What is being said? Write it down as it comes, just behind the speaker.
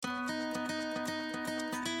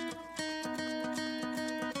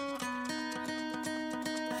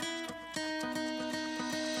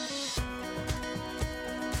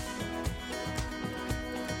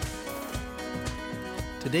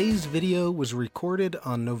Today's video was recorded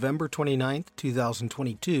on November 29th,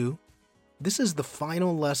 2022. This is the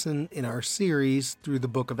final lesson in our series through the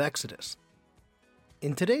book of Exodus.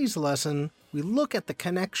 In today's lesson, we look at the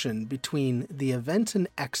connection between the events in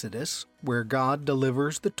Exodus, where God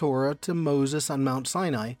delivers the Torah to Moses on Mount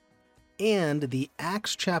Sinai, and the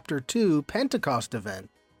Acts chapter 2 Pentecost event,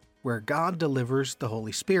 where God delivers the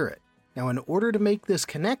Holy Spirit. Now, in order to make this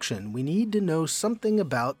connection, we need to know something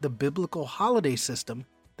about the biblical holiday system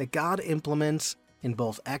that God implements in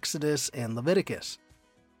both Exodus and Leviticus.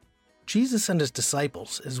 Jesus and his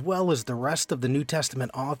disciples, as well as the rest of the New Testament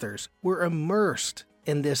authors, were immersed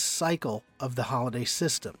in this cycle of the holiday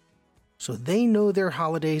system. So they know their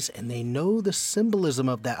holidays and they know the symbolism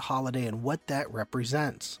of that holiday and what that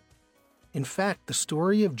represents. In fact, the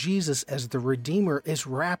story of Jesus as the Redeemer is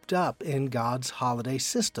wrapped up in God's holiday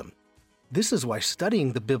system. This is why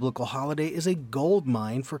studying the biblical holiday is a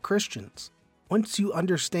goldmine for Christians. Once you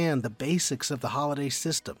understand the basics of the holiday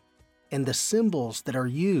system and the symbols that are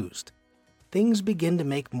used, things begin to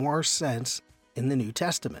make more sense in the New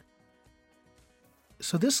Testament.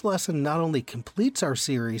 So this lesson not only completes our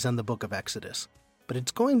series on the book of Exodus, but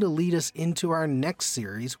it's going to lead us into our next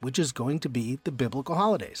series, which is going to be the biblical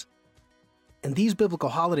holidays. And these biblical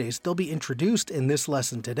holidays, they'll be introduced in this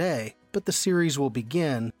lesson today, but the series will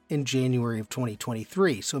begin in January of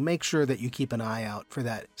 2023, so make sure that you keep an eye out for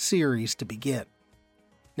that series to begin.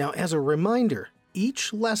 Now, as a reminder,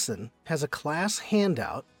 each lesson has a class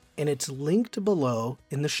handout, and it's linked below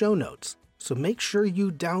in the show notes, so make sure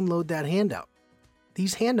you download that handout.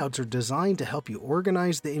 These handouts are designed to help you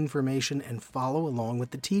organize the information and follow along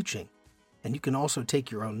with the teaching. And you can also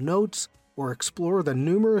take your own notes or explore the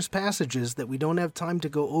numerous passages that we don't have time to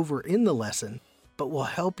go over in the lesson, but will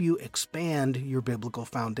help you expand your biblical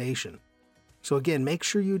foundation. So again, make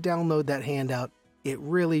sure you download that handout. It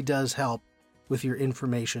really does help with your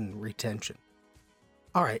information retention.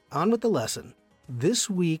 All right, on with the lesson. This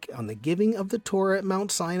week on the giving of the Torah at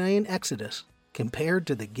Mount Sinai in Exodus, compared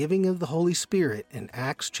to the giving of the Holy Spirit in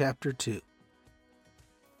Acts chapter 2.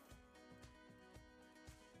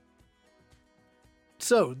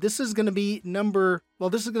 So this is going to be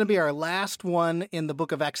our last one in the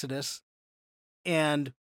book of Exodus.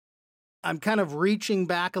 And I'm kind of reaching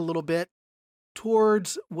back a little bit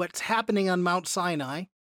towards what's happening on Mount Sinai.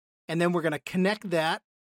 And then we're going to connect that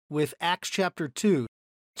with Acts chapter 2.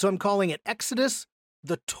 So I'm calling it Exodus,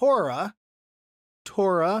 the Torah.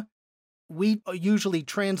 Torah, we usually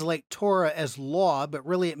translate Torah as law, but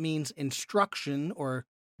really it means instruction or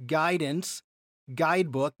guidance.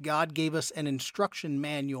 Guidebook. God gave us an instruction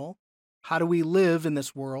manual. How do we live in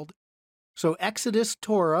this world? So Exodus,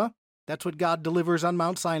 Torah, that's what God delivers on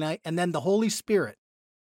Mount Sinai, and then the Holy Spirit.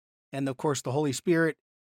 And of course, the Holy Spirit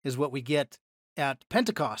is what we get at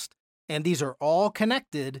Pentecost. And these are all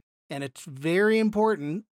connected, and it's very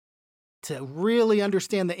important to really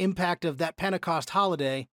understand the impact of that Pentecost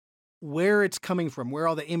holiday, where it's coming from, where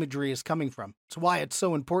all the imagery is coming from. It's why it's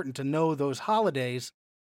so important to know those holidays,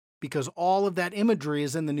 because all of that imagery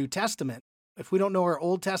is in the New Testament. If we don't know our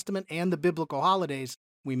Old Testament and the biblical holidays,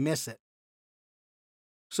 we miss it.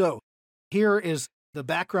 So here is the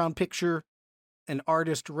background picture, an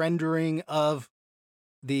artist rendering of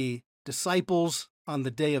the disciples on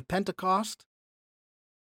the day of Pentecost.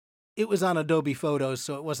 It was on Adobe Photos,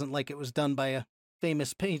 so it wasn't like it was done by a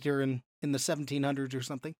famous painter in the 1700s or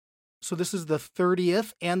something. So this is the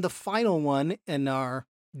 30th and the final one in our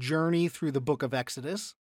journey through the book of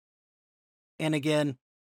Exodus. And again,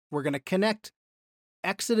 we're going to connect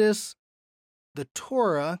Exodus, the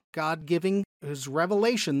Torah, God giving his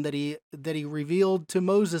revelation that he revealed to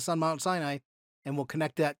Moses on Mount Sinai, and we'll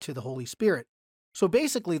connect that to the Holy Spirit. So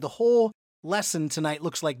basically, the whole lesson tonight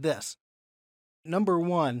looks like this. Number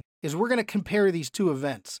one is we're going to compare these two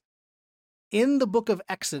events. In the book of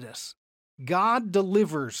Exodus, God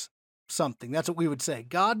delivers something. That's what we would say.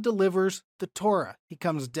 God delivers the Torah. He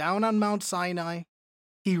comes down on Mount Sinai.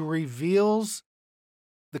 He reveals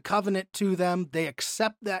the covenant to them. They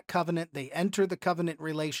accept that covenant. They enter the covenant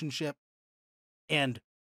relationship. And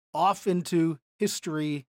off into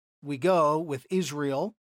history we go with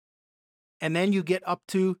Israel. And then you get up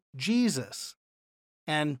to Jesus.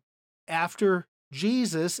 And after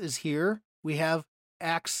Jesus is here, we have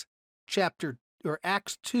Acts chapter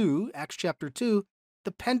 2,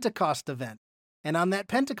 the Pentecost event. And on that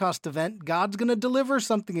Pentecost event, God's going to deliver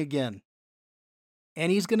something again. And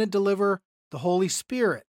he's going to deliver the Holy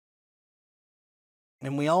Spirit.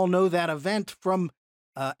 And we all know that event from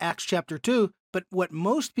Acts chapter 2. But what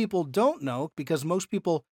most people don't know, because most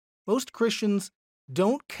Christians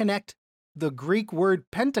don't connect the Greek word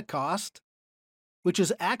Pentecost which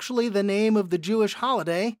is actually the name of the Jewish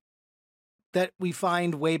holiday that we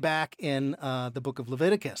find way back in the book of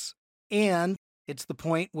Leviticus. And it's the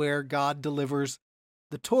point where God delivers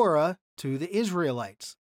the Torah to the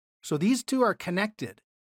Israelites. So these two are connected.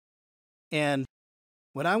 And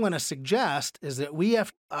what I want to suggest is that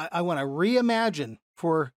I want to reimagine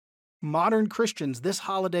for modern Christians this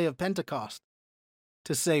holiday of Pentecost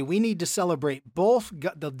to say we need to celebrate both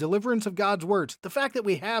the deliverance of God's words, the fact that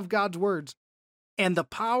we have God's words, and the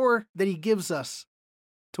power that he gives us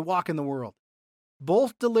to walk in the world,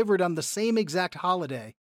 both delivered on the same exact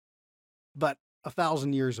holiday, but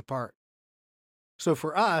 1,000 years apart. So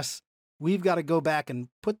for us, we've got to go back and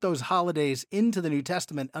put those holidays into the New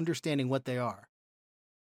Testament, understanding what they are.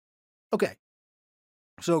 Okay.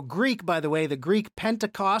 So Greek, by the way, the Greek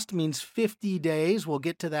Pentecost means 50 days. We'll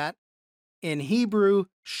get to that. In Hebrew,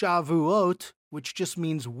 Shavuot, which just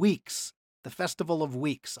means weeks, the festival of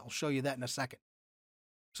weeks. I'll show you that in a second.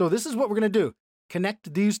 So this is what we're going to do.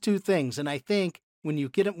 Connect these two things. And I think when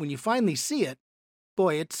you finally see it,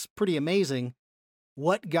 boy, it's pretty amazing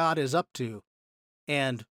what God is up to.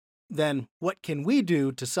 And then what can we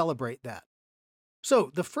do to celebrate that?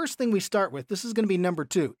 So the first thing we start with, this is going to be number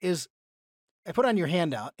 2, is I put on your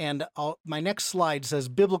handout, and my next slide says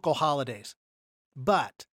biblical holidays.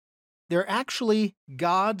 But they're actually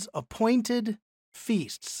God's appointed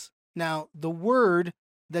feasts. Now, the word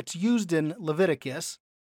that's used in Leviticus,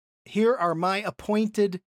 here are my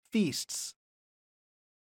appointed feasts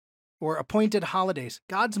or appointed holidays.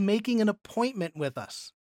 God's making an appointment with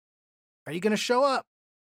us. Are you going to show up?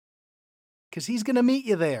 Because he's going to meet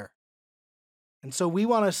you there. And so we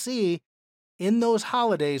want to see in those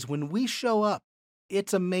holidays, when we show up,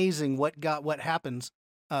 it's amazing what happens,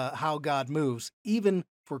 how God moves, even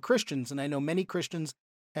for Christians. And I know many Christians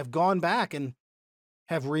have gone back and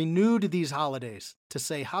have renewed these holidays to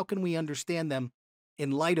say, how can we understand them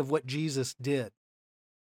in light of what Jesus did?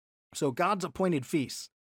 So God's appointed feasts.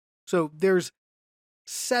 So there's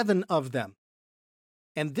 7 of them.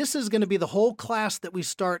 And this is going to be the whole class that we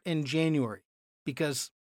start in January,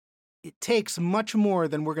 because it takes much more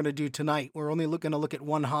than we're going to do tonight. We're only going to look at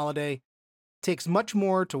one holiday. It takes much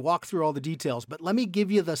more to walk through all the details. But let me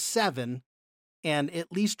give you the 7 and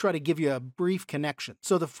at least try to give you a brief connection.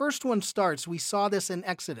 So the first one starts, we saw this in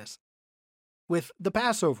Exodus, with the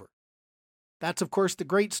Passover. That's, of course, the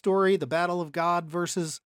great story, the battle of God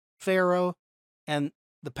versus Pharaoh, and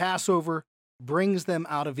the Passover brings them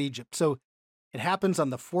out of Egypt. So it happens on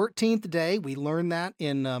the 14th day. We learn that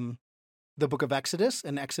in the book of Exodus,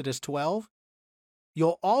 in Exodus 12.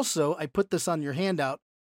 You'll also, I put this on your handout,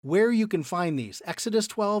 where you can find these, Exodus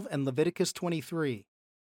 12 and Leviticus 23.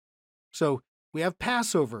 So we have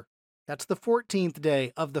Passover. That's the 14th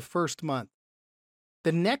day of the first month.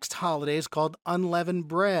 The next holiday is called unleavened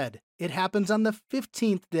bread. It happens on the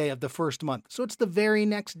 15th day of the first month, so it's the very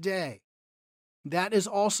next day. That is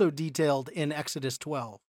also detailed in Exodus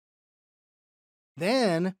 12.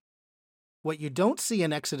 Then, what you don't see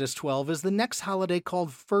in Exodus 12 is the next holiday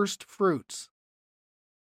called First Fruits.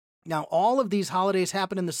 Now, all of these holidays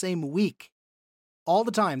happen in the same week. All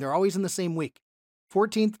the time. They're always in the same week.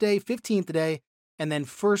 14th day, 15th day, and then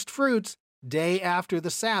First Fruits, day after the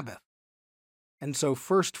Sabbath. And so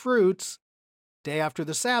First Fruits, day after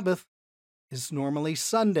the Sabbath, is normally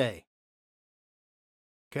Sunday.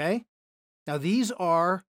 Okay? Now,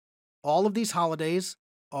 all of these holidays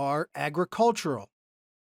are agricultural.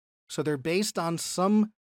 So they're based on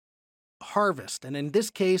some harvest. And in this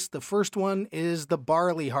case, the first one is the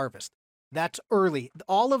barley harvest. That's early.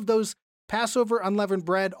 All of those Passover, unleavened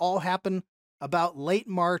bread all happen about late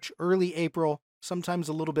March, early April, sometimes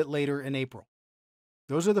a little bit later in April.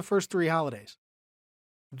 Those are the first 3 holidays.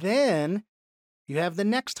 Then you have the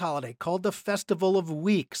next holiday called the Festival of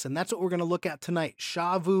Weeks, and that's what we're going to look at tonight,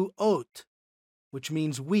 Shavuot, which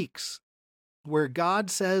means weeks, where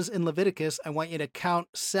God says in Leviticus, I want you to count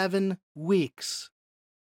 7 weeks.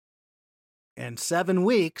 And 7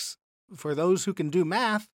 weeks, for those who can do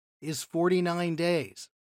math, is 49 days.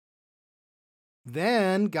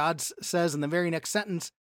 Then God says in the very next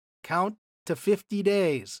sentence, count to 50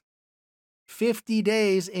 days. 50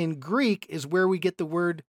 days in Greek is where we get the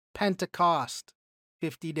word Pentecost,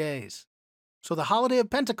 50 days. So the holiday of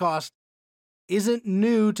Pentecost isn't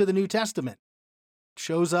new to the New Testament. It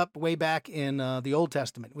shows up way back in the Old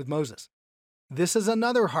Testament with Moses. This is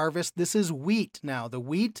another harvest. This is wheat now. The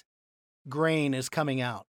wheat grain is coming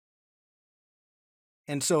out.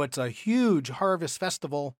 And so it's a huge harvest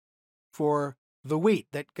festival for the wheat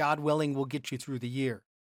that, God willing, will get you through the year.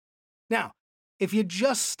 Now, if you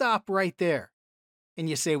just stop right there and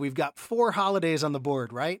you say, we've got 4 holidays on the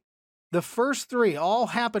board, right? The first three all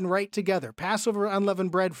happen right together. Passover,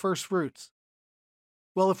 unleavened bread, first fruits.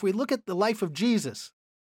 Well, if we look at the life of Jesus,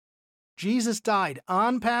 Jesus died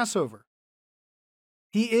on Passover.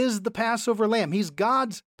 He is the Passover lamb. He's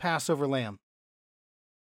God's Passover lamb.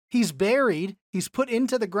 He's buried. He's put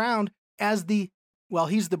into the ground as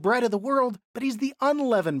he's the bread of the world, but he's the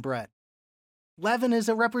unleavened bread. Leaven is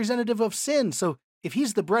a representative of sin. So if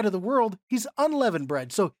he's the bread of the world, he's unleavened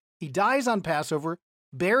bread. So he dies on Passover,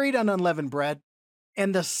 buried on unleavened bread,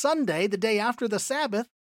 and the Sunday, the day after the Sabbath,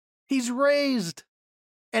 he's raised.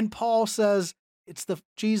 And Paul says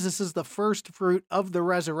Jesus is the first fruit of the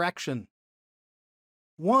resurrection.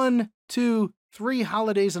 1, 2, 3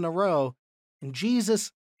 holidays in a row, and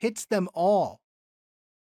Jesus hits them all.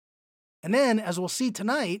 And then, as we'll see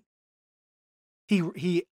tonight, he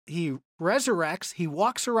resurrects, he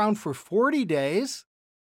walks around for 40 days,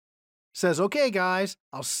 says, okay, guys,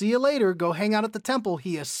 I'll see you later, go hang out at the temple.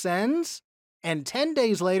 He ascends, and 10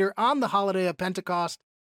 days later, on the holiday of Pentecost,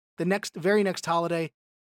 the very next holiday,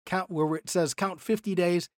 where it says count 50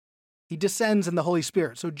 days, he descends in the Holy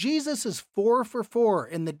Spirit. So Jesus is 4 for 4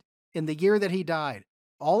 in the year that he died.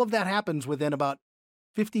 All of that happens within about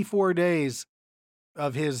 54 days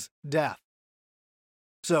of his death.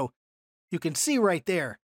 So you can see right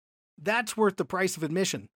there, that's worth the price of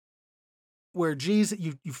admission. Where Jesus,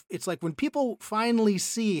 it's like when people finally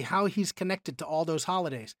see how he's connected to all those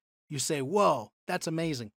holidays, you say, whoa, that's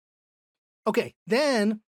amazing. Okay,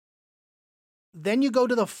 then you go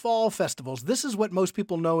to the fall festivals. This is what most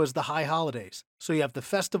people know as the high holidays. So you have the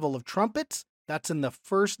Festival of Trumpets. That's in the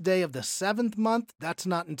first day of the 7th month. That's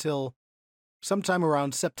not until sometime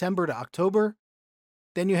around September to October.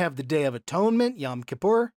 Then you have the Day of Atonement, Yom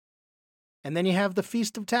Kippur. And then you have the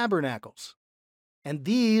Feast of Tabernacles. And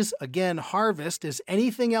these, again, harvest is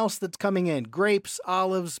anything else that's coming in. Grapes,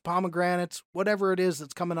 olives, pomegranates, whatever it is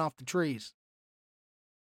that's coming off the trees.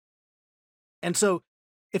 And so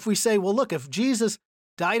if we say, well, look, if Jesus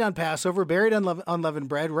died on Passover, buried on unleavened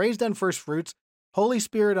bread, raised on first fruits, Holy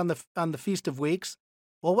Spirit on the Feast of Weeks,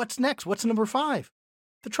 well, what's next? What's number 5?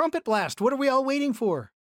 The trumpet blast. What are we all waiting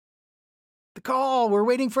for? The call. We're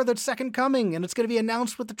waiting for the second coming, and it's going to be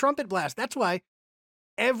announced with the trumpet blast. That's why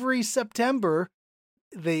every September,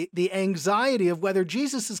 the anxiety of whether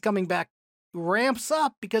Jesus is coming back ramps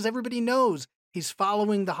up because everybody knows he's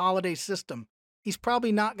following the holiday system. He's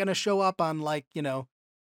probably not going to show up on May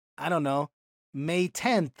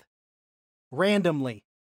 10th randomly.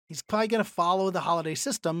 He's probably going to follow the holiday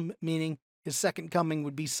system, meaning his second coming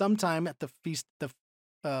would be sometime at the Feast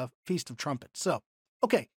of Trumpets. So,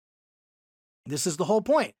 okay, this is the whole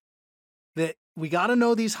point, that we got to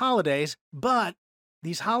know these holidays, but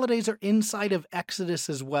these holidays are inside of Exodus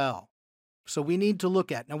as well. So we need to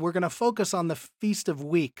look at, now we're going to focus on the Feast of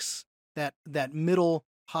Weeks, that middle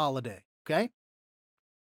holiday, okay?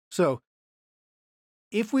 So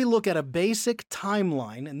if we look at a basic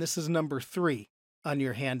timeline, and this is number 3 on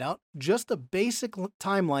your handout, just a basic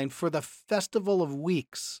timeline for the Festival of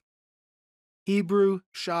Weeks, Hebrew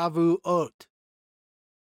Shavuot,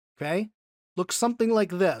 okay? Looks something like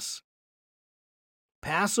this.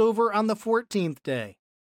 Passover on the 14th day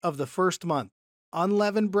of the first month,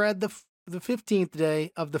 unleavened bread the 15th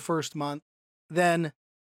day of the first month, then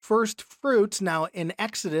first fruits. Now in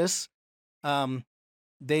Exodus,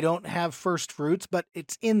 they don't have first fruits, but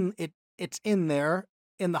it's in there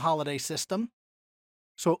in the holiday system.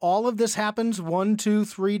 So all of this happens 1, 2,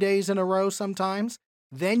 3 days in a row sometimes.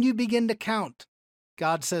 Then you begin to count.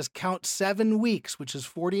 God says count 7 weeks, which is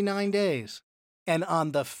 49 days. And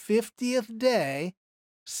on the 50th day,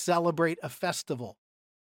 celebrate a festival.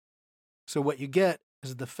 So what you get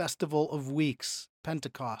is the Festival of Weeks,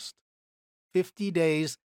 Pentecost. 50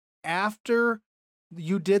 days after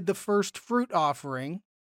you did the first fruit offering.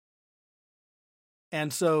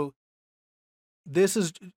 And so this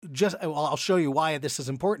is I'll show you why this is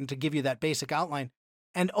important to give you that basic outline.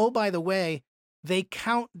 And oh, by the way, they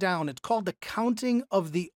count down. It's called the counting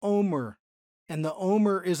of the Omer. And the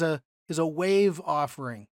Omer is a wave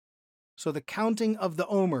offering. So the counting of the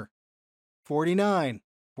Omer, 49,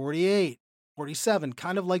 48, 47,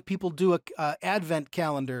 kind of like people do a Advent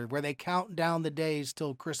calendar where they count down the days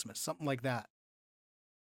till Christmas, something like that.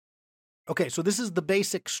 Okay, so this is the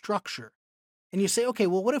basic structure. And you say, okay,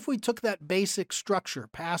 well, what if we took that basic structure,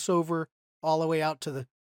 Passover all the way out to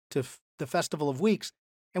the Festival of Weeks,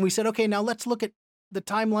 and we said, okay, now let's look at the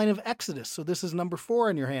timeline of Exodus. So this is number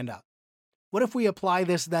 4 in your handout. What if we apply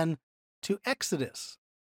this then to Exodus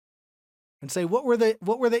and say, what were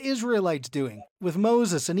the Israelites doing with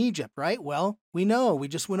Moses in Egypt, right? Well, we know, we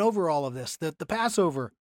just went over all of this, the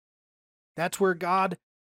Passover. That's where God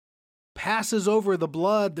passes over the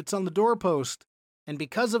blood that's on the doorpost. And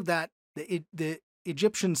because of that, the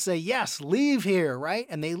Egyptians say, yes, leave here, right?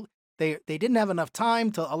 And they didn't have enough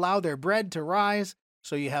time to allow their bread to rise.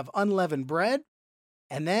 So you have unleavened bread.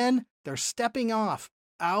 And then they're stepping off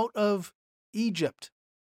out of Egypt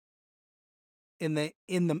in the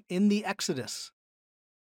Exodus.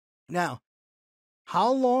 Now,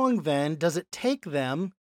 how long then does it take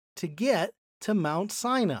them to get to Mount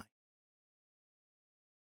Sinai?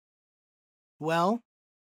 Well,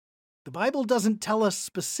 the Bible doesn't tell us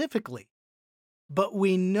specifically, but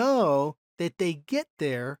we know that they get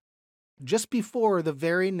there just before the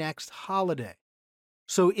very next holiday.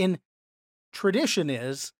 So in tradition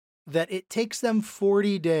is that it takes them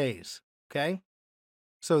 40 days, okay?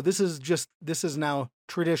 So this is now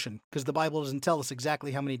tradition because the Bible doesn't tell us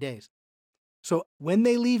exactly how many days. So when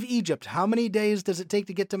they leave Egypt, how many days does it take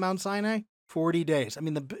to get to Mount Sinai? 40 days. I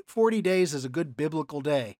mean, the 40 days is a good biblical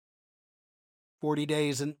day. 40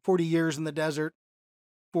 days and 40 years in the desert,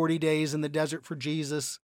 40 days in the desert for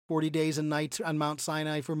Jesus, 40 days and nights on Mount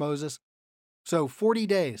Sinai for Moses. So 40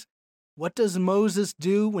 days. What does Moses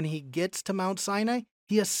do when he gets to Mount Sinai?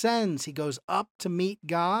 He ascends. He goes up to meet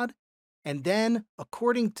God. And then,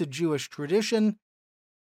 according to Jewish tradition,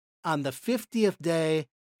 on the 50th day,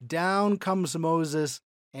 down comes Moses,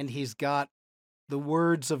 and he's got the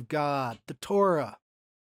words of God, the Torah.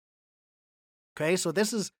 Okay, so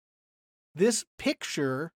this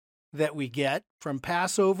picture that we get from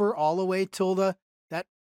Passover all the way till that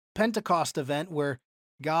Pentecost event where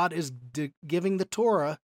God is giving the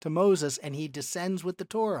Torah to Moses and he descends with the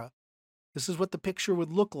Torah. This is what the picture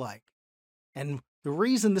would look like. And the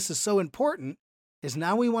reason this is so important is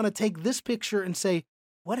now we want to take this picture and say,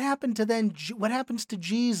 what happens to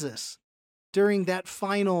Jesus during that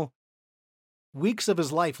final weeks of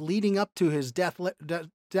his life leading up to his death,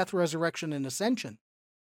 resurrection, and ascension?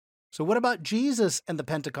 So what about Jesus and the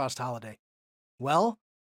Pentecost holiday? Well,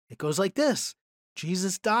 it goes like this.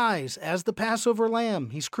 Jesus dies as the Passover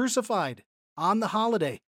lamb. He's crucified on the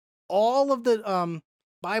holiday. All of the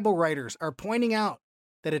Bible writers are pointing out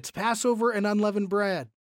that it's Passover and unleavened bread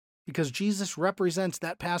because Jesus represents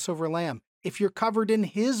that Passover lamb. If you're covered in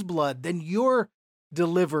his blood, then you're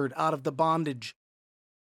delivered out of the bondage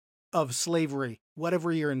of slavery,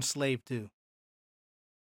 whatever you're enslaved to.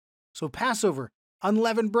 So Passover,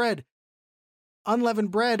 unleavened bread.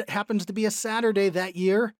 Unleavened bread happens to be a Saturday that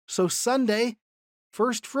year. So Sunday,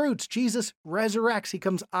 first fruits, Jesus resurrects. He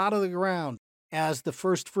comes out of the ground as the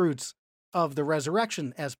first fruits of the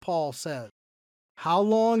resurrection, as Paul says. How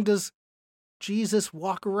long does Jesus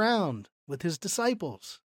walk around with his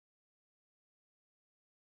disciples?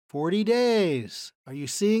 40 days. Are you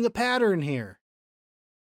seeing a pattern here?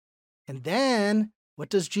 And then, what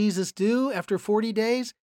does Jesus do after 40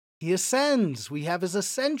 days? He ascends. We have his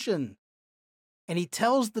ascension. And he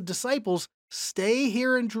tells the disciples, stay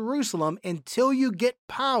here in Jerusalem until you get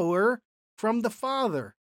power from the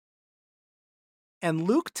Father. And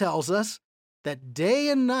Luke tells us that day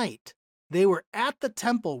and night they were at the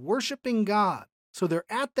temple worshiping God. So they're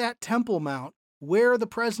at that Temple Mount where the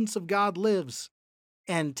presence of God lives.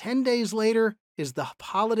 And 10 days later is the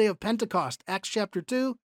holiday of Pentecost, Acts chapter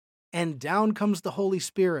 2, and down comes the Holy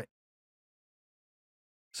Spirit.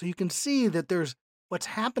 So you can see that there's what's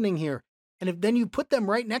happening here. And if then you put them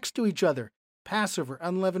right next to each other, Passover,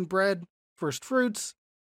 unleavened bread, first fruits.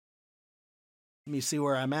 Let me see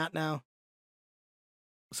where I'm at now.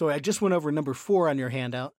 So I just went over number 4 on your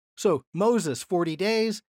handout. So Moses, 40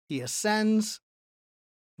 days, he ascends.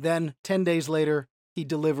 Then 10 days later, he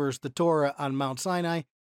delivers the Torah on Mount Sinai.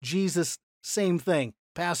 Jesus, same thing.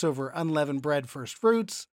 Passover, unleavened bread, first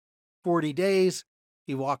fruits. 40 days,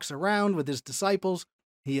 he walks around with his disciples.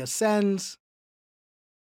 He ascends.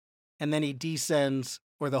 And then he descends,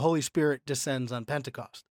 or the Holy Spirit descends on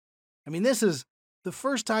Pentecost. I mean, this is the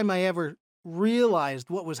first time I ever realized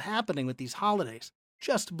what was happening with these holidays.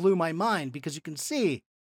 Just blew my mind because you can see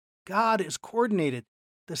God is coordinated.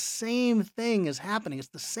 The same thing is happening. It's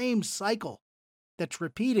the same cycle that's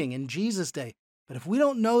repeating in Jesus' day. But if we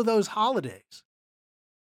don't know those holidays,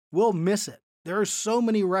 we'll miss it. There are so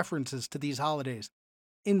many references to these holidays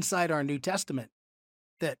inside our New Testament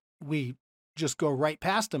that we just go right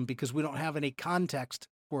past them because we don't have any context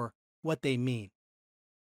for what they mean.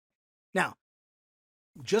 Now,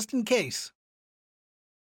 just in case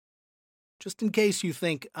you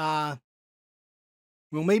think, well,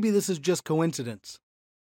 maybe this is just coincidence.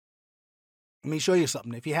 Let me show you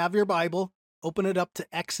something. If you have your Bible, open it up to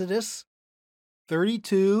Exodus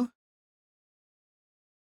 32,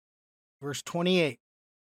 verse 28.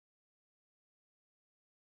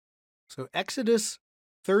 So Exodus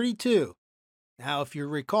 32. Now, if you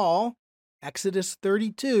recall, Exodus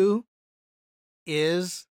 32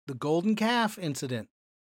 is the golden calf incident.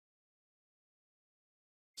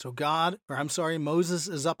 So Moses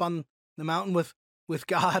is up on the mountain with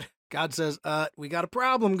God. God says, we got a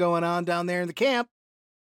problem going on down there in the camp.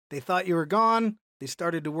 They thought you were gone. They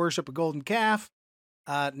started to worship a golden calf.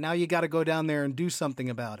 Now you got to go down there and do something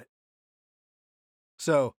about it.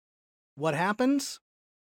 So what happens?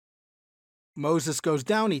 Moses goes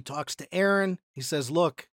down. He talks to Aaron. He says,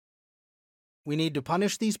 look, we need to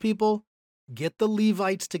punish these people, get the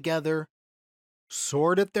Levites together,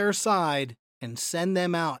 sword at their side, and send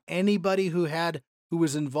them out. Anybody who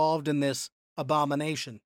was involved in this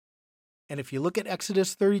abomination. And if you look at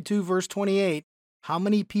Exodus 32, verse 28, how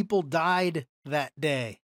many people died that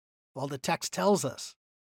day? Well, the text tells us.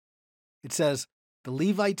 It says, the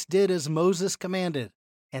Levites did as Moses commanded,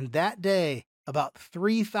 and that day about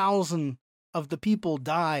 3,000 of the people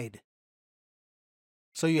died.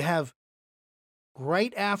 So you have,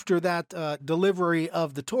 right after that delivery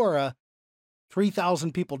of the Torah,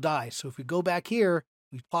 3,000 people die. So if we go back here,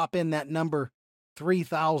 we pop in that number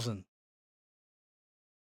 3,000.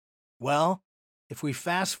 Well, if we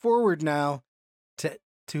fast forward now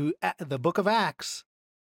to the book of Acts,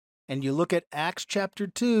 and you look at Acts chapter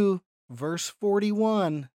 2, verse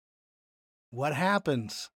 41, what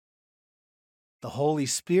happens? The Holy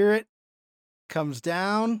Spirit comes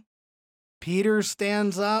down. Peter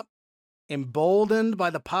stands up, emboldened by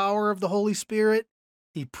the power of the Holy Spirit.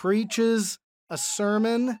 He preaches a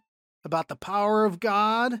sermon about the power of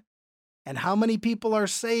God. And how many people are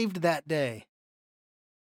saved that day?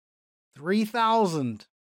 3,000.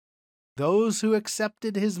 Those who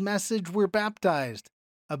accepted his message were baptized.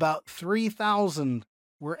 About 3,000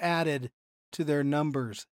 were added to their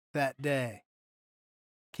numbers that day.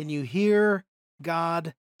 Can you hear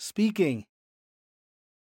God speaking?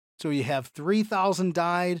 So you have 3,000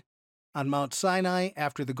 died on Mount Sinai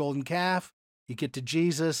after the golden calf. You get to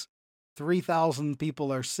Jesus, 3,000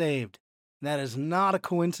 people are saved. That is not a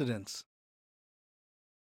coincidence.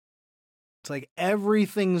 It's like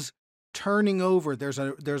everything's turning over. There's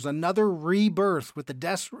another rebirth with the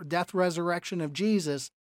death resurrection of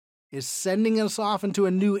Jesus is sending us off into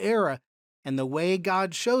a new era. And the way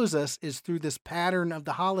God shows us is through this pattern of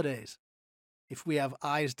the holidays, if we have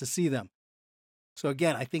eyes to see them. So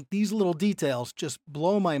again, I think these little details just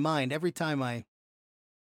blow my mind every time I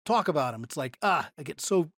talk about them. It's like, I get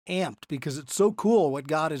so amped because it's so cool what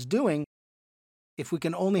God is doing. If we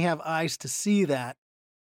can only have eyes to see that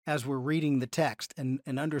as we're reading the text and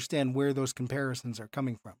understand where those comparisons are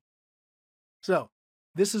coming from. So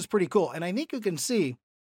this is pretty cool. And I think you can see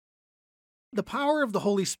the power of the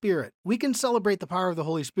Holy Spirit. We can celebrate the power of the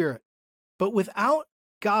Holy Spirit, but without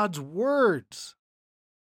God's words,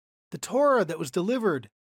 the Torah that was delivered,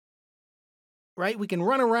 right? We can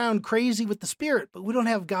run around crazy with the Spirit, but we don't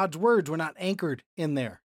have God's words. We're not anchored in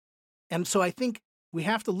there. And so I think we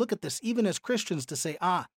have to look at this even as Christians to say,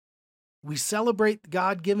 we celebrate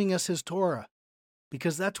God giving us his Torah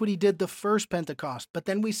because that's what he did the first Pentecost. But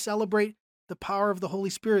then we celebrate the power of the Holy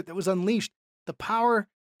Spirit that was unleashed, the power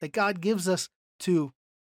that God gives us to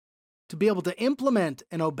be able to implement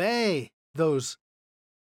and obey those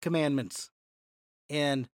commandments.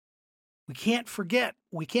 And we can't forget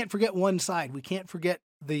one side. We can't forget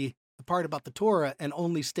the part about the Torah and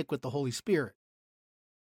only stick with the Holy Spirit.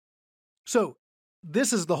 So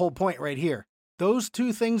this is the whole point right here. Those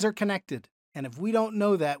two things are connected. And if we don't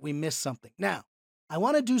know that, we miss something. Now, I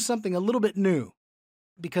want to do something a little bit new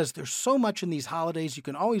because there's so much in these holidays. You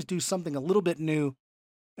can always do something a little bit new.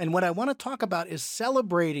 And what I want to talk about is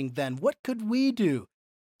celebrating then. What could we do?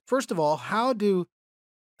 First of all, how do,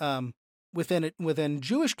 within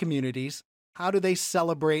Jewish communities, how do they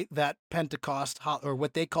celebrate that Pentecost or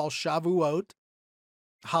what they call Shavuot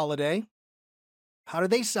holiday? How do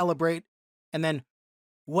they celebrate? And then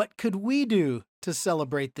what could we do to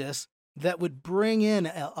celebrate this that would bring in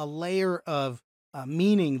a layer of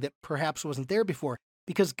meaning that perhaps wasn't there before?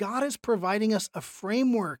 Because God is providing us a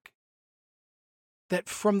framework that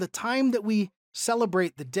from the time that we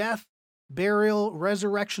celebrate the death, burial,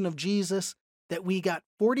 resurrection of Jesus, that we got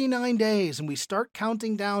 49 days and we start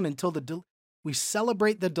counting down until we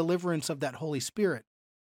celebrate the deliverance of that Holy Spirit.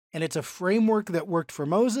 And it's a framework that worked for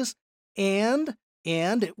Moses and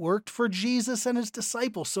it worked for Jesus and his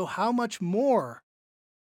disciples. So how much more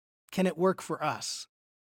can it work for us?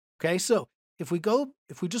 Okay, so if we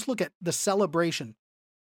just look at the celebration,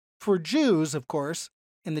 for Jews, of course,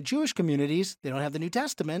 in the Jewish communities, they don't have the New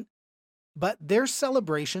Testament, but their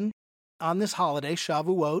celebration on this holiday,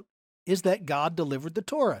 Shavuot, is that God delivered the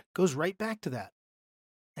Torah. It goes right back to that.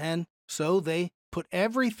 And so they put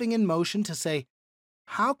everything in motion to say,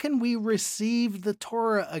 how can we receive the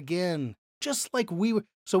Torah again? Just like we were.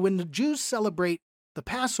 So when the Jews celebrate the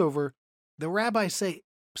Passover, the rabbis say,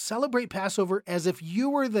 celebrate Passover as if you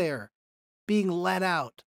were there being let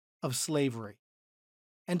out of slavery.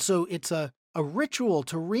 And so it's a ritual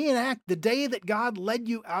to reenact the day that God led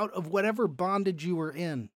you out of whatever bondage you were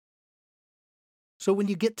in. So when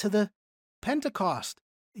you get to the Pentecost,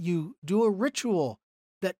 you do a ritual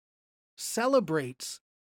that celebrates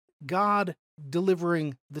God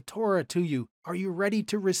delivering the Torah to you. Are you ready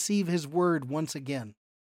to receive his word once again?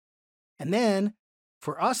 And then,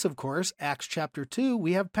 for us, of course, Acts chapter 2,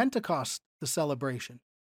 we have Pentecost, the celebration,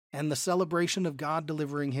 and the celebration of God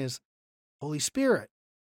delivering his Holy Spirit.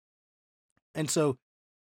 And so,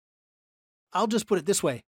 I'll just put it this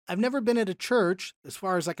way. I've never been at a church, as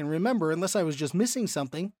far as I can remember, unless I was just missing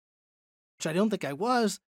something, which I don't think I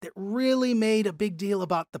was, that really made a big deal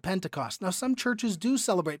about the Pentecost. Now, some churches do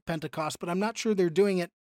celebrate Pentecost, but I'm not sure they're doing it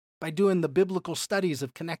by doing the biblical studies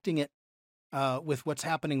of connecting it with what's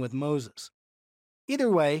happening with Moses. Either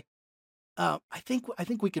way, I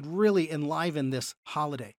think we could really enliven this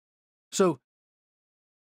holiday. So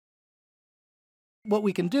what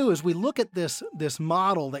we can do is we look at this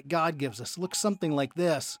model that God gives us. Looks something like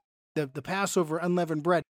this, the Passover unleavened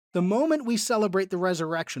bread. The moment we celebrate the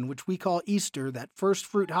resurrection, which we call Easter, that first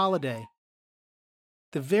fruit holiday,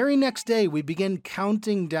 the very next day we begin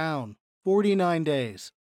counting down 49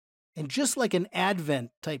 days. And just like an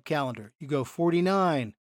Advent type calendar, you go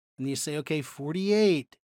 49, and you say, okay,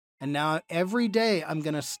 48. And now every day I'm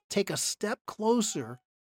going to take a step closer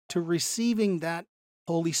to receiving that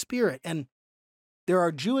Holy Spirit. And there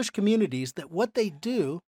are Jewish communities that what they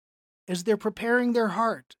do is they're preparing their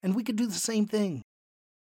heart, and we could do the same thing.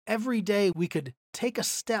 Every day we could take a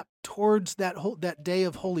step towards that day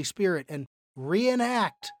of Holy Spirit and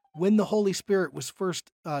reenact when the Holy Spirit was first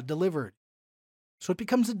delivered. So it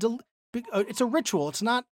becomes it's a ritual. It's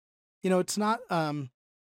not, it's not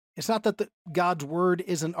that God's word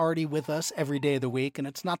isn't already with us every day of the week, and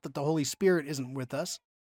it's not that the Holy Spirit isn't with us,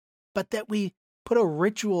 but that we put a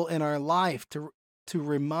ritual in our life to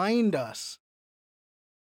remind us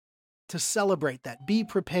to celebrate that, be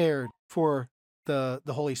prepared for the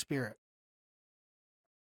Holy Spirit.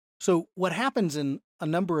 So what happens in a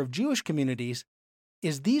number of Jewish communities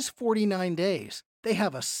is these 49 days, they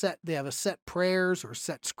have a set prayers or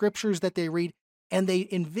set scriptures that they read, and they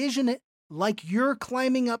envision it like you're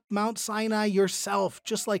climbing up Mount Sinai yourself,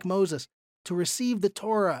 just like Moses, to receive the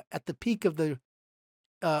Torah at the peak of the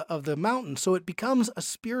mountain. So it becomes a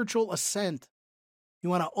spiritual ascent. You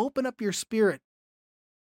want to open up your spirit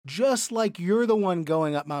just like you're the one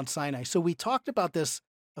going up Mount Sinai. So we talked about this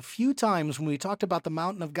a few times when we talked about the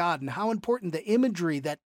mountain of God and how important the imagery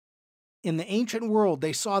that in the ancient world,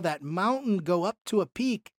 they saw that mountain go up to a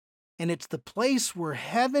peak, and it's the place where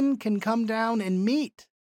heaven can come down and meet.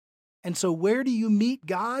 And so where do you meet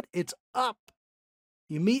God? It's up.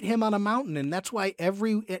 You meet him on a mountain, and that's why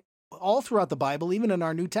all throughout the Bible, even in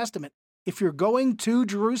our New Testament, if you're going to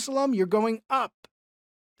Jerusalem, you're going up.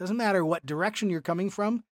 Doesn't matter what direction you're coming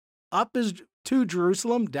from. Up is to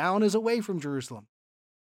Jerusalem, down is away from Jerusalem.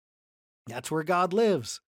 That's where God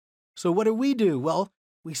lives. So what do? Well,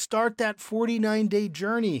 we start that 49-day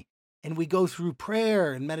journey, and we go through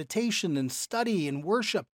prayer and meditation and study and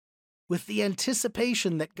worship with the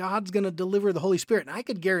anticipation that God's going to deliver the Holy Spirit. And I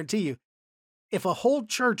could guarantee you, if a whole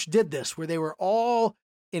church did this, where they were all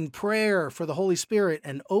in prayer for the Holy Spirit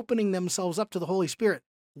and opening themselves up to the Holy Spirit,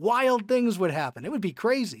 wild things would happen. It would be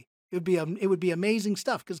crazy. It would be amazing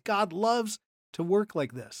stuff, because God loves to work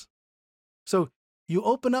like this. So you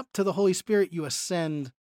open up to the Holy Spirit, you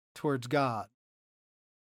ascend towards God.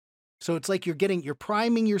 So it's like you're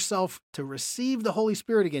priming yourself to receive the Holy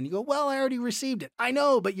Spirit again. You go, well, I already received it. I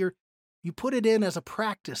know, but you put it in as a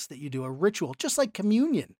practice that you do, a ritual, just like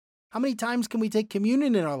communion. How many times can we take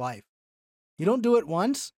communion in our life? You don't do it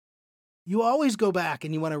once. You always go back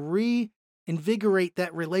and you want to reinvigorate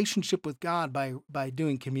that relationship with God by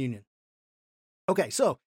doing communion. Okay,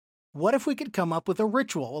 so what if we could come up with a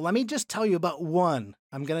ritual? Well, let me just tell you about one.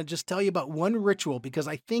 I'm going to just tell you about one ritual, because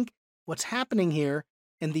I think what's happening here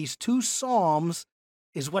in these two Psalms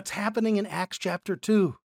is what's happening in Acts chapter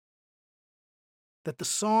 2. That the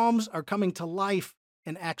Psalms are coming to life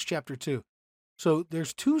in Acts chapter 2. So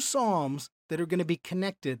there's two Psalms that are going to be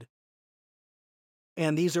connected.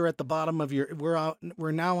 And these are at the bottom of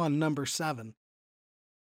we're now on number 7.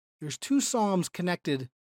 There's two Psalms connected,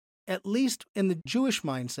 at least in the Jewish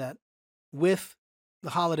mindset, with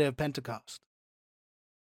the holiday of Pentecost.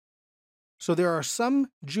 So there are some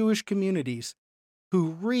Jewish communities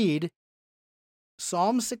who read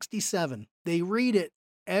Psalm 67. They read it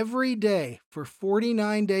every day for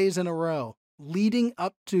 49 days in a row, leading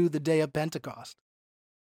up to the day of Pentecost.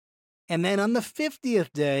 And then on the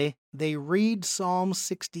 50th day, they read Psalm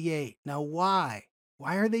 68. Now, why?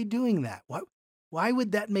 Why are they doing that? Why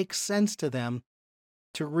would that make sense to them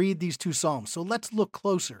to read these two Psalms? So let's look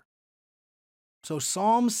closer. So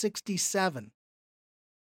Psalm 67. In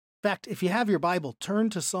fact, if you have your Bible, turn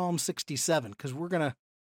to Psalm 67, because we're going to,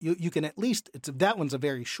 you can at least, that one's a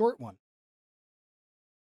very short one.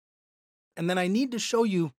 And then I need to show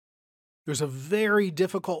you, there's a very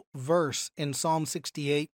difficult verse in Psalm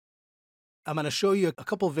 68. I'm going to show you a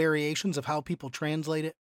couple variations of how people translate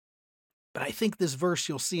it. But I think this verse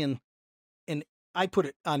you'll see in I put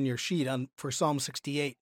it on your sheet for Psalm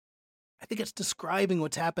 68. I think it's describing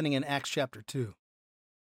what's happening in Acts chapter 2.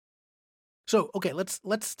 So, okay, let's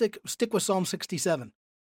stick with Psalm 67.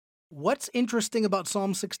 What's interesting about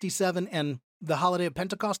Psalm 67 and the holiday of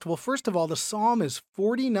Pentecost? Well, first of all, the psalm is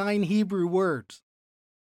 49 Hebrew words.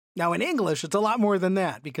 Now, in English, it's a lot more than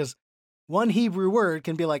that, because one Hebrew word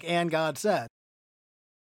can be like, and God said.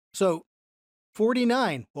 So,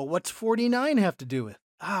 49. Well, what's 49 have to do with?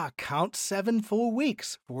 Count 7 full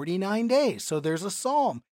weeks, 49 days. So there's a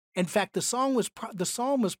psalm. In fact, the psalm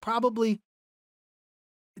was probably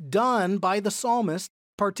done by the psalmist,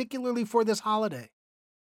 particularly for this holiday.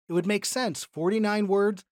 It would make sense. 49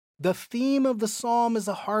 words. The theme of the psalm is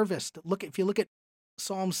a harvest. If you look at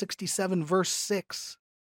Psalm 67, verse 6,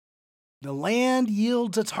 the land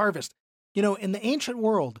yields its harvest. You know, in the ancient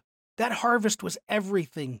world, that harvest was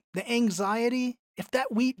everything. The anxiety, if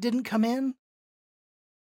that wheat didn't come in,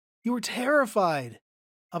 you were terrified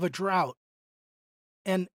of a drought.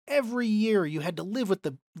 And every year you had to live with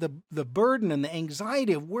the burden and the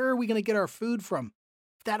anxiety of where are we going to get our food from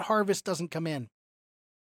if that harvest doesn't come in.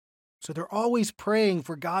 So they're always praying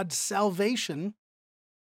for God's salvation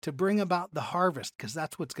to bring about the harvest, because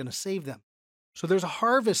that's what's going to save them. So there's a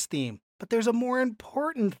harvest theme, but there's a more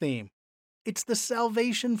important theme. It's the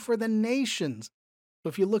salvation for the nations. So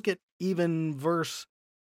if you look at even verse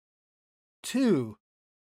 1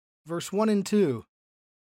 and 2,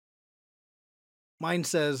 mine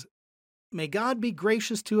says, "May God be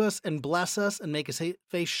gracious to us and bless us and make his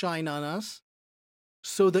face shine on us,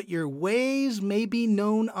 so that your ways may be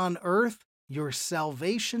known on earth, your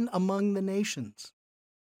salvation among the nations."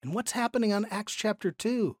 And what's happening on Acts chapter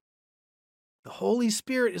 2? The Holy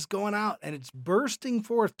Spirit is going out and it's bursting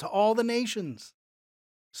forth to all the nations,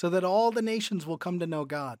 so that all the nations will come to know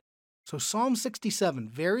God. So Psalm 67,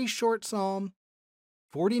 very short psalm,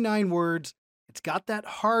 49 words. It's got that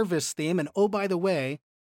harvest theme. And oh, by the way,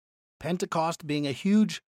 Pentecost being a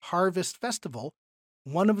huge harvest festival,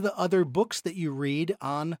 one of the other books that you read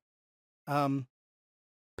on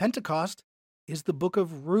Pentecost is the book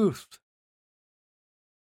of Ruth.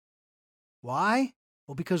 Why?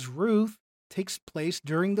 Well, because Ruth takes place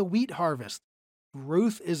during the wheat harvest.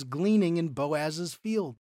 Ruth is gleaning in Boaz's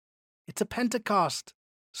field. It's a Pentecost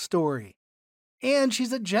story. And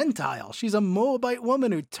she's a Gentile. She's a Moabite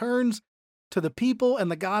woman who turns to the people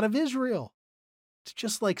and the God of Israel. It's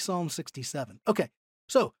just like Psalm 67. Okay,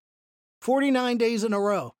 so 49 days in a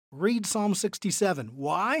row, read Psalm 67.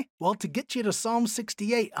 Why? Well, to get you to Psalm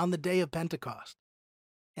 68 on the day of Pentecost.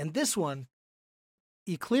 And this one,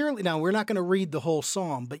 you clearly, now we're not going to read the whole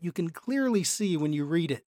psalm, but you can clearly see when you read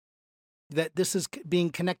it that this is being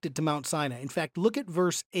connected to Mount Sinai. In fact, look at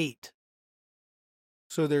verse 8.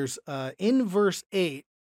 So there's, in verse 8,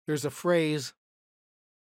 there's a phrase,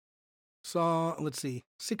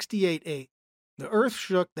 68:8. The earth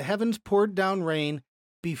shook, the heavens poured down rain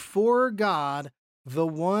before God, the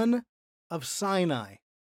one of Sinai.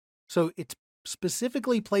 So it's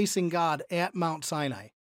specifically placing God at Mount Sinai.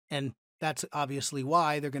 And that's obviously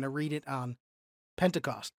why they're going to read it on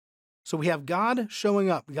Pentecost. So we have God showing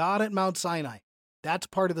up, God at Mount Sinai. That's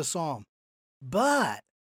part of the psalm. But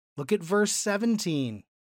look at verse 17.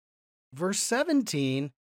 Verse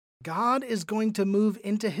 17, God is going to move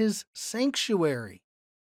into his sanctuary.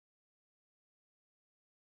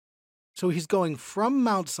 So he's going from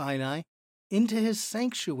Mount Sinai into his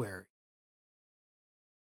sanctuary.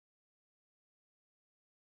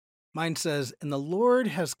 Mine says, "And the Lord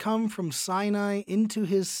has come from Sinai into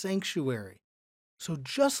his sanctuary." So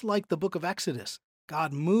just like the book of Exodus,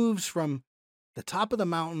 God moves from the top of the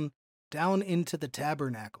mountain down into the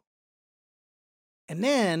tabernacle. And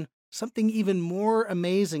then something even more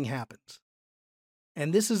amazing happens.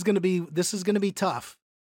 And this is going to be tough.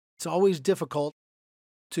 It's always difficult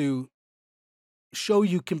to show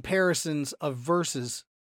you comparisons of verses.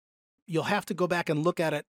 You'll have to go back and look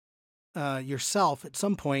at it yourself at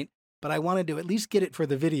some point, but I wanted to at least get it for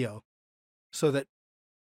the video so that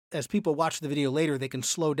as people watch the video later, they can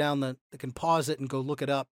slow down they can pause it and go look it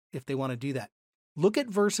up if they want to do that. Look at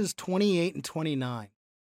verses 28 and 29.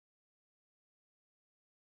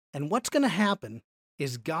 And what's going to happen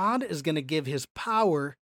is God is going to give his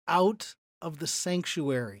power out of the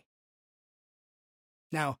sanctuary.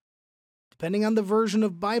 Now, depending on the version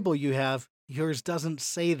of Bible you have, yours doesn't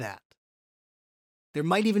say that. There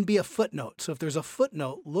might even be a footnote. So if there's a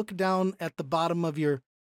footnote, look down at the bottom of your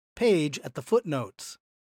page at the footnotes,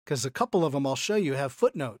 because a couple of them I'll show you have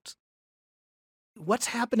footnotes. What's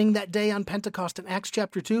happening that day on Pentecost in Acts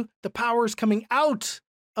chapter 2? The power is coming out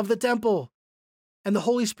of the temple, and the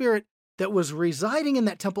Holy Spirit that was residing in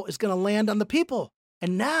that temple is going to land on the people.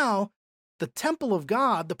 And now the temple of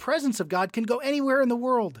God, the presence of God, can go anywhere in the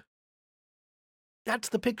world. That's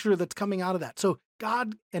the picture that's coming out of that. So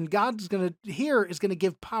God's going to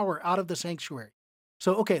give power out of the sanctuary.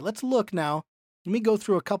 So, okay, let's look now. Let me go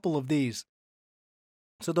through a couple of these.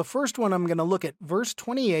 So the first one, I'm going to look at verse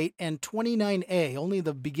 28 and 29a, only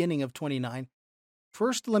the beginning of 29.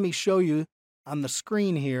 First, let me show you on the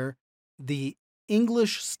screen here the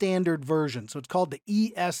English Standard Version. So it's called the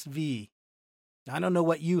ESV. I don't know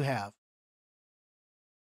what you have,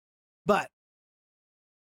 but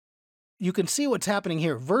you can see what's happening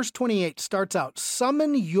here. Verse 28 starts out,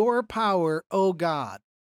 "Summon your power, O God."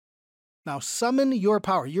 Now, summon your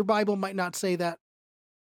power. Your Bible might not say that,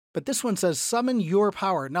 but this one says, "Summon your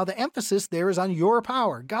power." Now, the emphasis there is on your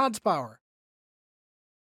power, God's power.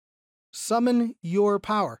 Summon your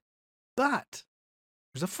power. But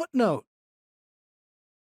there's a footnote.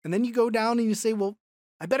 And then you go down and you say, well,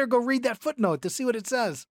 I better go read that footnote to see what it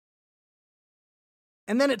says.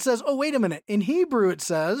 And then it says, oh, wait a minute. In Hebrew, it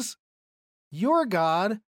says, your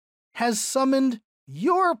God has summoned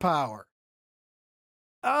your power.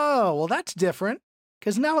 Oh, well, that's different,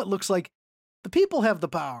 because now it looks like the people have the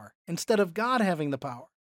power instead of God having the power.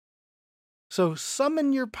 So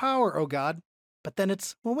summon your power, O God. But then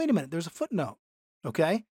it's, well, wait a minute, there's a footnote.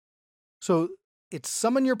 Okay? So it's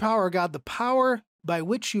summon your power, O God, the power by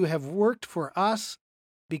which you have worked for us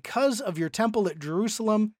because of your temple at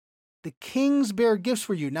Jerusalem. The kings bear gifts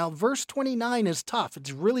for you. Now, verse 29 is tough.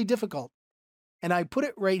 It's really difficult. And I put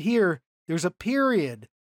it right here. There's a period.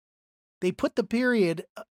 They put the period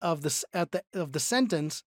of the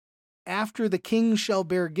sentence after the king shall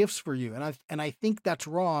bear gifts for you. And I think that's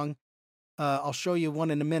wrong. I'll show you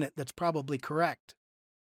one in a minute that's probably correct.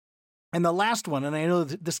 And the last one, and I know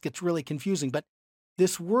that this gets really confusing, but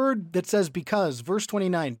this word that says because, verse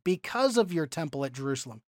 29, because of your temple at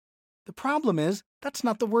Jerusalem. The problem is that's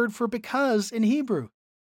not the word for because in Hebrew.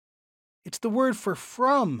 It's the word for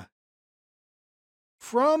from.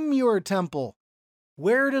 From your temple.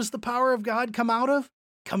 Where does the power of God come out of?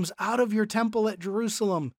 Comes out of your temple at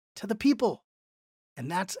Jerusalem to the people. And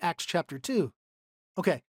that's Acts chapter 2.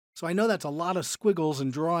 Okay, so I know that's a lot of squiggles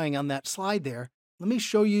and drawing on that slide there. Let me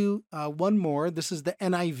show you one more. This is the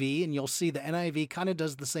NIV, and you'll see the NIV kind of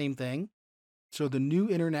does the same thing. So the New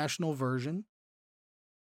International Version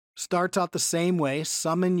starts out the same way,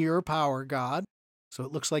 summon your power, God. So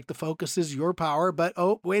it looks like the focus is your power, but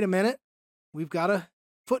oh, wait a minute. We've got a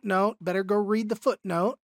footnote. Better go read the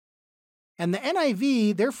footnote. And the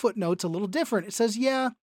NIV, their footnote's a little different. It says,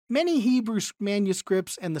 yeah, many Hebrew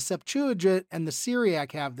manuscripts and the Septuagint and the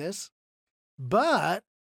Syriac have this, but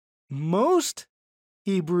most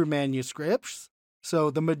Hebrew manuscripts, so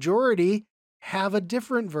the majority, have a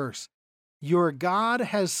different verse. Your God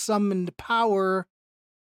has summoned power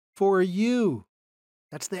for you.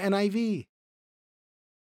 That's the NIV.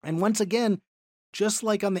 And once again, just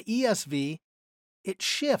like on the ESV, it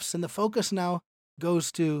shifts and the focus now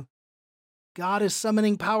goes to God is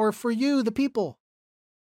summoning power for you, the people.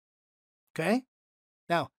 Okay?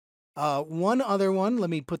 Now, one other one, let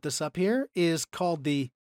me put this up here, is called the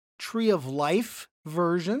Tree of Life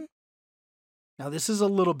version. Now, this is a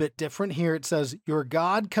little bit different. Here it says, your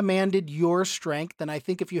God commanded your strength. And I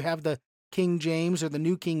think if you have the King James or the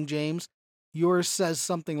New King James, yours says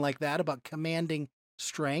something like that about commanding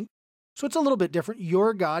strength. So it's a little bit different.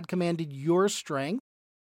 Your God commanded your strength.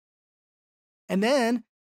 And then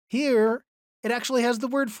here, it actually has the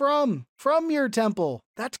word from your temple.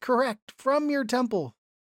 That's correct, from your temple.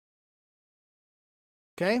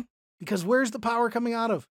 Okay? Because where's the power coming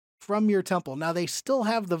out of? From your temple. Now, they still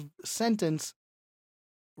have the sentence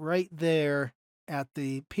right there at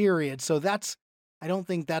the period. So I don't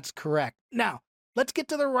think that's correct. Now, let's get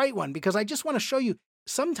to the right one, because I just want to show you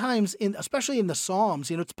sometimes, especially in the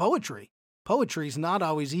Psalms, it's poetry. Poetry is not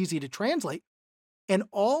always easy to translate. And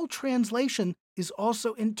all translation is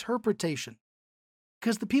also interpretation,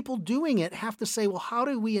 because the people doing it have to say, well, how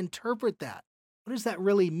do we interpret that? What does that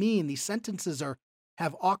really mean? These sentences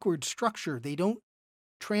have awkward structure. They don't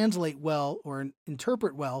translate well or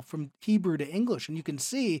interpret well from Hebrew to English. And you can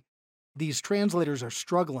see these translators are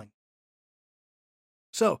struggling.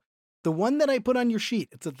 So the one that I put on your sheet,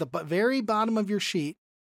 it's at the very bottom of your sheet.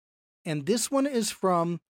 And this one is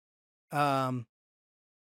from, it's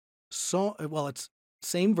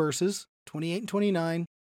same verses, 28 and 29.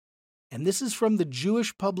 And this is from the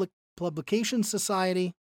Jewish Publication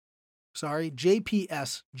Society.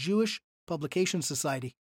 JPS, Jewish Publication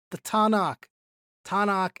Society. The Tanakh.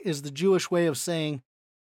 Tanakh is the Jewish way of saying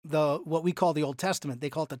what we call the Old Testament. They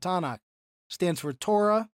call it the Tanakh. Stands for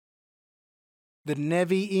Torah, the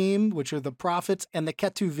Nevi'im, which are the prophets, and the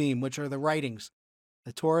Ketuvim, which are the writings.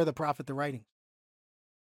 The Torah, the prophet, the writings.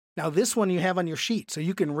 Now this one you have on your sheet, so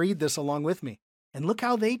you can read this along with me. And look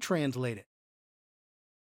how they translate it.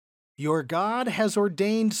 Your God has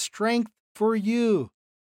ordained strength for you.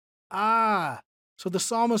 So the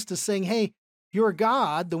psalmist is saying, hey, your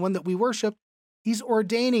God, the one that we worship, he's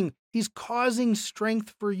ordaining, he's causing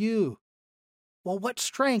strength for you. Well, what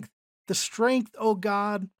strength? The strength, O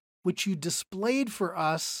God, which you displayed for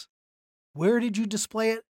us. Where did you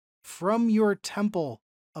display it? From your temple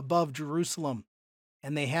above Jerusalem.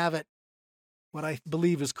 And they have it, what I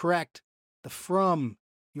believe is correct, the from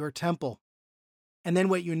your temple. And then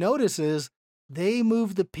what you notice is they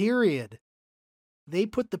move the period. They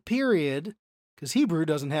put the period, because Hebrew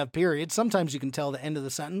doesn't have periods. Sometimes you can tell the end of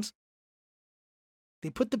the sentence.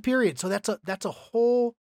 They put the period. So that's a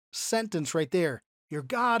whole sentence right there. Your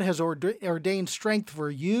God has ordained strength for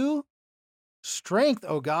you. Strength,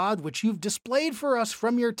 O God, which you've displayed for us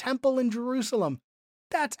from your temple in Jerusalem.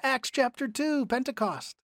 That's Acts chapter 2,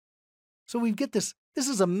 Pentecost. So we get this. This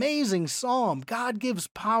is amazing psalm. God gives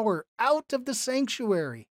power out of the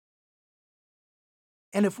sanctuary.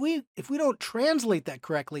 And if we don't translate that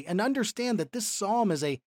correctly and understand that this psalm is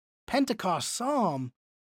a Pentecost psalm,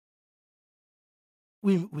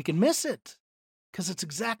 we can miss it, because it's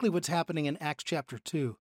exactly what's happening in Acts chapter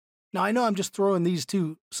 2. Now, I know I'm just throwing these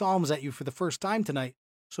two psalms at you for the first time tonight,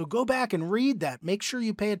 so go back and read that. Make sure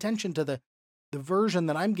you pay attention to the version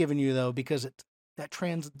that I'm giving you, though, because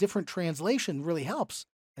different translation really helps.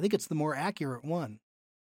 I think it's the more accurate one.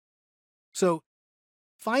 So,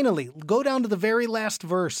 finally, go down to the very last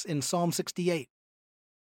verse in Psalm 68.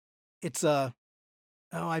 It's I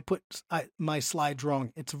put my slides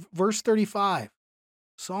wrong. It's verse 35.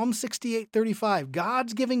 Psalm 68:35.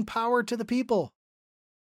 God's giving power to the people.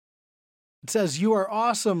 It says, "You are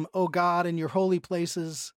awesome, O God, in your holy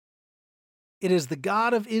places. It is the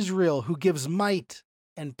God of Israel who gives might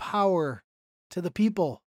and power to the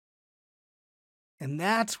people." And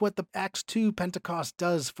that's what the Acts 2 Pentecost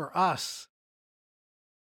does for us,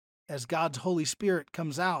 as God's Holy Spirit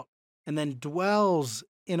comes out and then dwells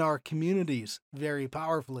in our communities very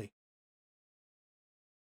powerfully.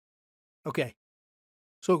 Okay,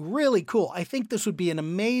 so really cool. I think this would be an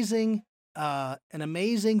amazing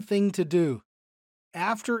thing to do.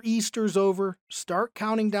 After Easter's over, start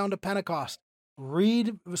counting down to Pentecost.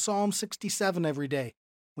 Read Psalm 67 every day.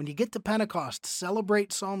 When you get to Pentecost,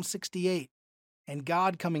 celebrate Psalm 68 and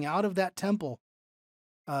God coming out of that temple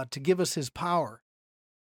to give us his power.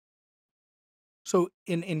 So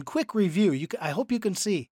in quick review, I hope you can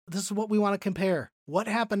see, this is what we want to compare. What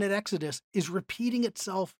happened at Exodus is repeating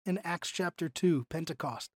itself in Acts chapter 2,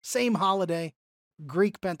 Pentecost. Same holiday,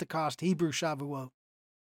 Greek Pentecost, Hebrew Shavuot.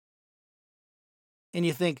 And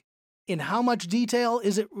you think, in how much detail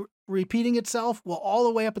is it repeating itself? Well, all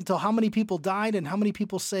the way up until how many people died and how many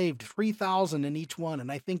people saved, 3,000 in each one.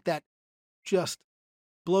 And I think that just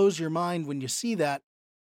blows your mind when you see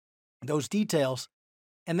those details.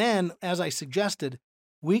 And then, as I suggested,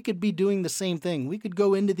 we could be doing the same thing. We could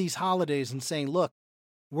go into these holidays and saying, look,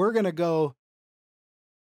 we're going to go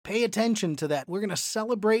pay attention to that. We're going to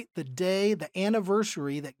celebrate the day, the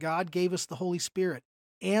anniversary that God gave us the Holy Spirit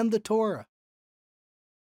and the Torah.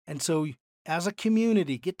 And so as a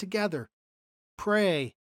community, get together,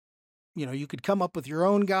 pray. You could come up with your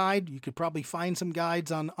own guide. You could probably find some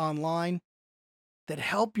guides online that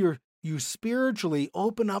help you spiritually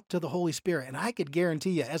open up to the Holy Spirit. And I could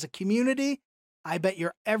guarantee you, as a community, I bet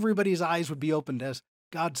everybody's eyes would be opened as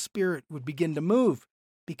God's Spirit would begin to move,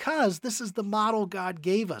 because this is the model God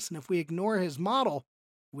gave us. And if we ignore his model,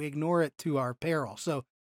 we ignore it to our peril. So,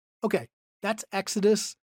 okay, that's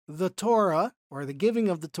Exodus, the Torah, or the giving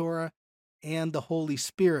of the Torah, and the Holy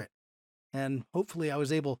Spirit. And hopefully I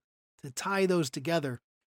was able to tie those together.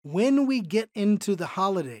 When we get into the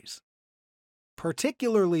holidays,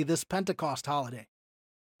 particularly this Pentecost holiday,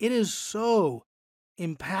 it is so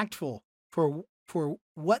impactful for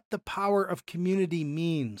what the power of community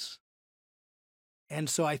means. And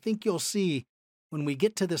so I think you'll see when we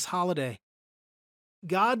get to this holiday,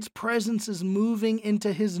 God's presence is moving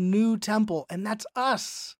into his new temple, and that's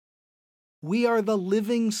us. We are the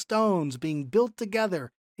living stones being built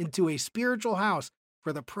together into a spiritual house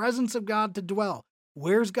for the presence of God to dwell.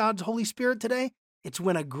 Where's God's Holy Spirit today? It's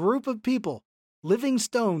when a group of people, living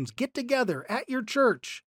stones, get together at your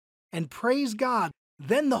church and praise God.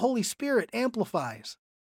 Then the Holy Spirit amplifies.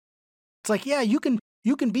 It's like, yeah, you can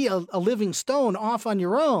be a living stone off on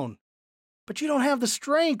your own, but you don't have the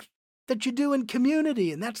strength that you do in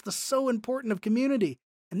community, and that's the so important of community.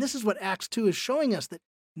 And this is what Acts 2 is showing us, that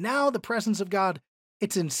now the presence of God,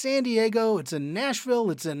 it's in San Diego, it's in Nashville,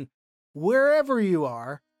 it's in wherever you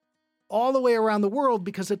are, all the way around the world,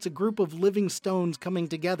 because it's a group of living stones coming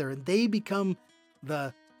together, and they become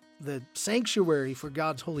the sanctuary for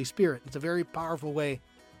God's Holy Spirit. It's a very powerful way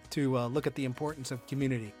to look at the importance of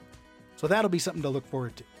community. So that'll be something to look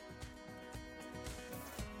forward to.